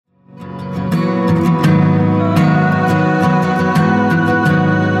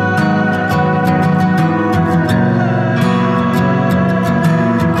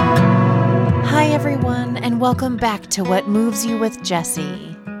Welcome back to What Moves You with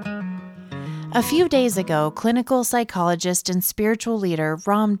Jessie. A few days ago, clinical psychologist and spiritual leader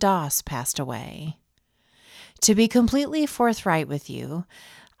Ram Dass passed away. To be completely forthright with you,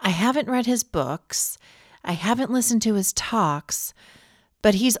 I haven't read his books, I haven't listened to his talks,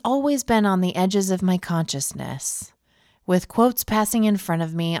 but he's always been on the edges of my consciousness, with quotes passing in front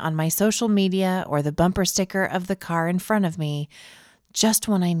of me on my social media or the bumper sticker of the car in front of me, just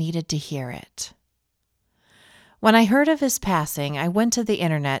when I needed to hear it. When I heard of his passing, I went to the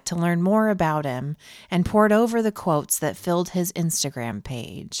internet to learn more about him and pored over the quotes that filled his Instagram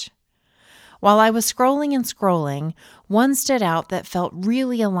page. While I was scrolling, one stood out that felt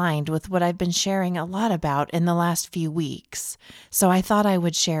really aligned with what I've been sharing a lot about in the last few weeks, so I thought I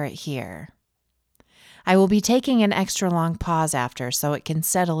would share it here. I will be taking an extra long pause after so it can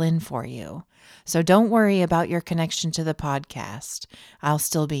settle in for you, so don't worry about your connection to the podcast. I'll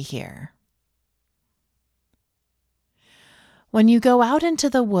still be here. When you go out into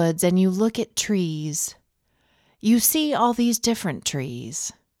the woods and you look at trees, you see all these different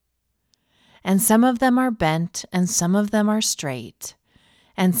trees. And some of them are bent and some of them are straight.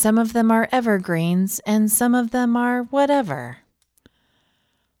 And some of them are evergreens and some of them are whatever.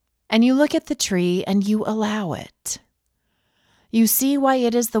 And you look at the tree and you allow it. You see why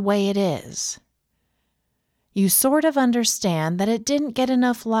it is the way it is. You sort of understand that it didn't get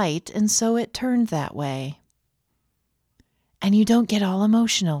enough light and so it turned that way. And you don't get all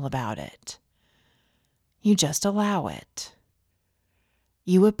emotional about it. You just allow it.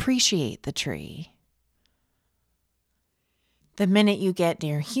 You appreciate the tree. The minute you get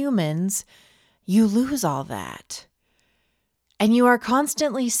near humans, you lose all that. And you are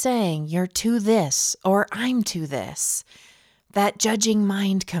constantly saying you're to this or I'm to this. That judging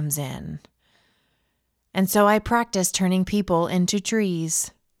mind comes in. And so I practice turning people into trees,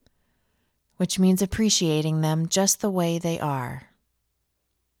 which means appreciating them just the way they are.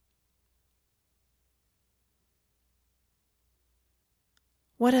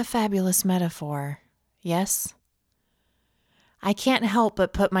 What a fabulous metaphor, yes? I can't help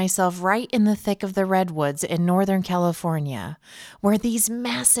but put myself right in the thick of the redwoods in Northern California, where these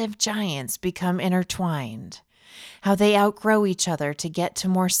massive giants become intertwined. How they outgrow each other to get to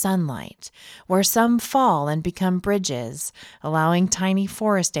more sunlight, where some fall and become bridges, allowing tiny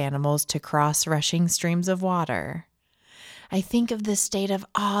forest animals to cross rushing streams of water. I think of the state of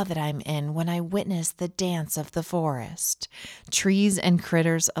awe that I'm in when I witness the dance of the forest, trees and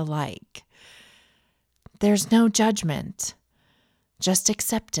critters alike. There's no judgment, just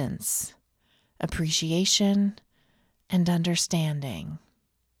acceptance, appreciation, and understanding.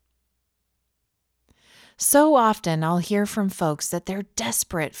 So often I'll hear from folks that they're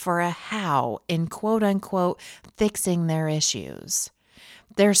desperate for a how in quote-unquote fixing their issues.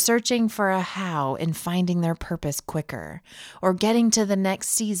 They're searching for a how in finding their purpose quicker, or getting to the next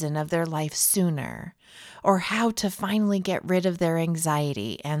season of their life sooner, or how to finally get rid of their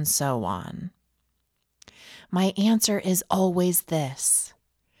anxiety, and so on. My answer is always this.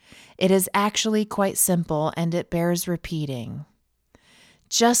 It is actually quite simple and it bears repeating.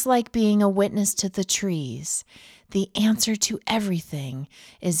 Just like being a witness to the trees, the answer to everything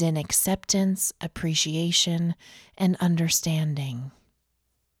is in acceptance, appreciation, and understanding.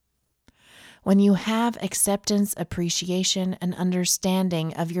 When you have acceptance, appreciation, and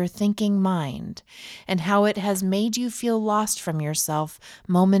understanding of your thinking mind and how it has made you feel lost from yourself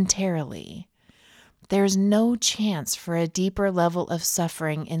momentarily, there's no chance for a deeper level of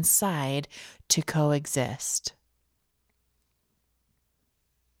suffering inside to coexist.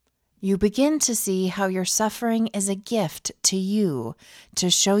 You begin to see how your suffering is a gift to you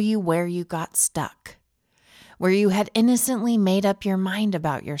to show you where you got stuck, where you had innocently made up your mind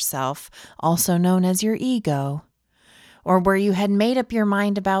about yourself, also known as your ego, or where you had made up your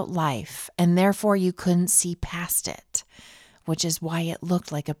mind about life and therefore you couldn't see past it, which is why it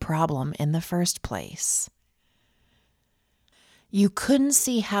looked like a problem in the first place. You couldn't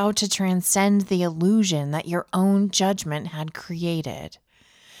see how to transcend the illusion that your own judgment had created,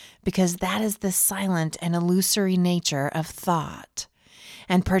 because that is the silent and illusory nature of thought,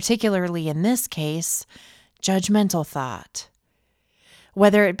 and particularly in this case, judgmental thought.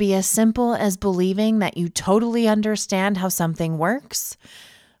 Whether it be as simple as believing that you totally understand how something works,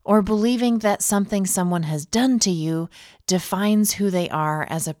 or believing that something someone has done to you defines who they are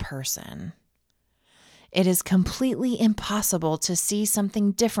as a person. It is completely impossible to see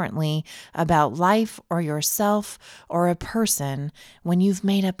something differently about life or yourself or a person when you've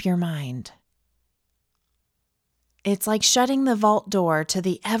made up your mind. It's like shutting the vault door to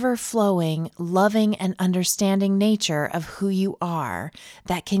the ever-flowing, loving, and understanding nature of who you are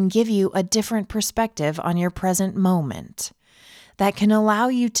that can give you a different perspective on your present moment, that can allow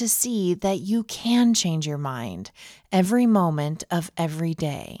you to see that you can change your mind every moment of every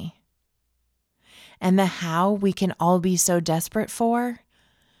day. And the how we can all be so desperate for?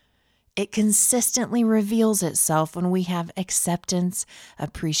 It consistently reveals itself when we have acceptance,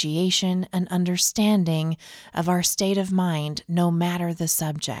 appreciation, and understanding of our state of mind, no matter the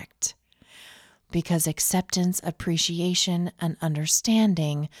subject. Because acceptance, appreciation, and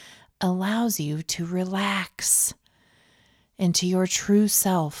understanding allows you to relax into your true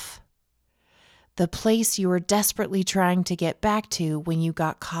self, the place you were desperately trying to get back to when you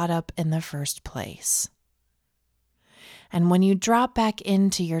got caught up in the first place. And when you drop back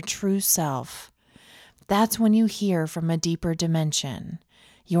into your true self, that's when you hear from a deeper dimension,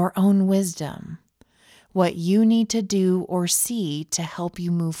 your own wisdom, what you need to do or see to help you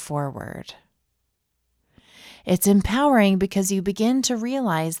move forward. It's empowering because you begin to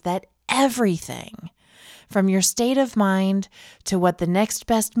realize that everything, from your state of mind to what the next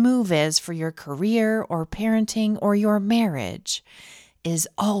best move is for your career or parenting or your marriage, is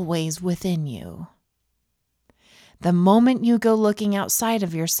always within you. The moment you go looking outside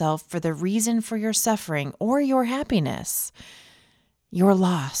of yourself for the reason for your suffering or your happiness, you're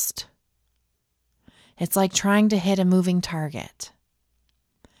lost. It's like trying to hit a moving target.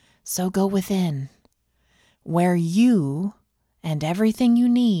 So go within, where you and everything you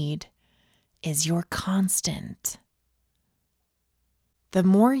need is your constant. The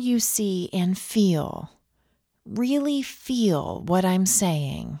more you see and feel, really feel what I'm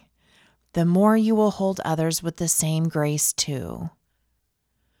saying, the more you will hold others with the same grace too.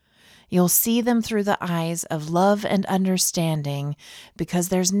 You'll see them through the eyes of love and understanding because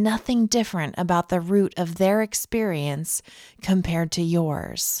there's nothing different about the root of their experience compared to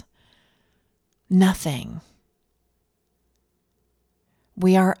yours. Nothing.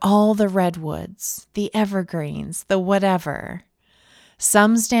 We are all the redwoods, the evergreens, the whatever.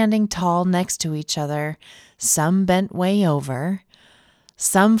 Some standing tall next to each other, some bent way over,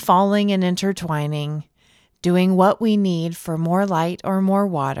 some falling and intertwining, doing what we need for more light or more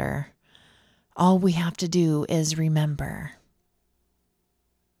water. All we have to do is remember.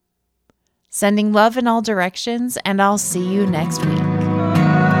 Sending love in all directions, and I'll see you next week.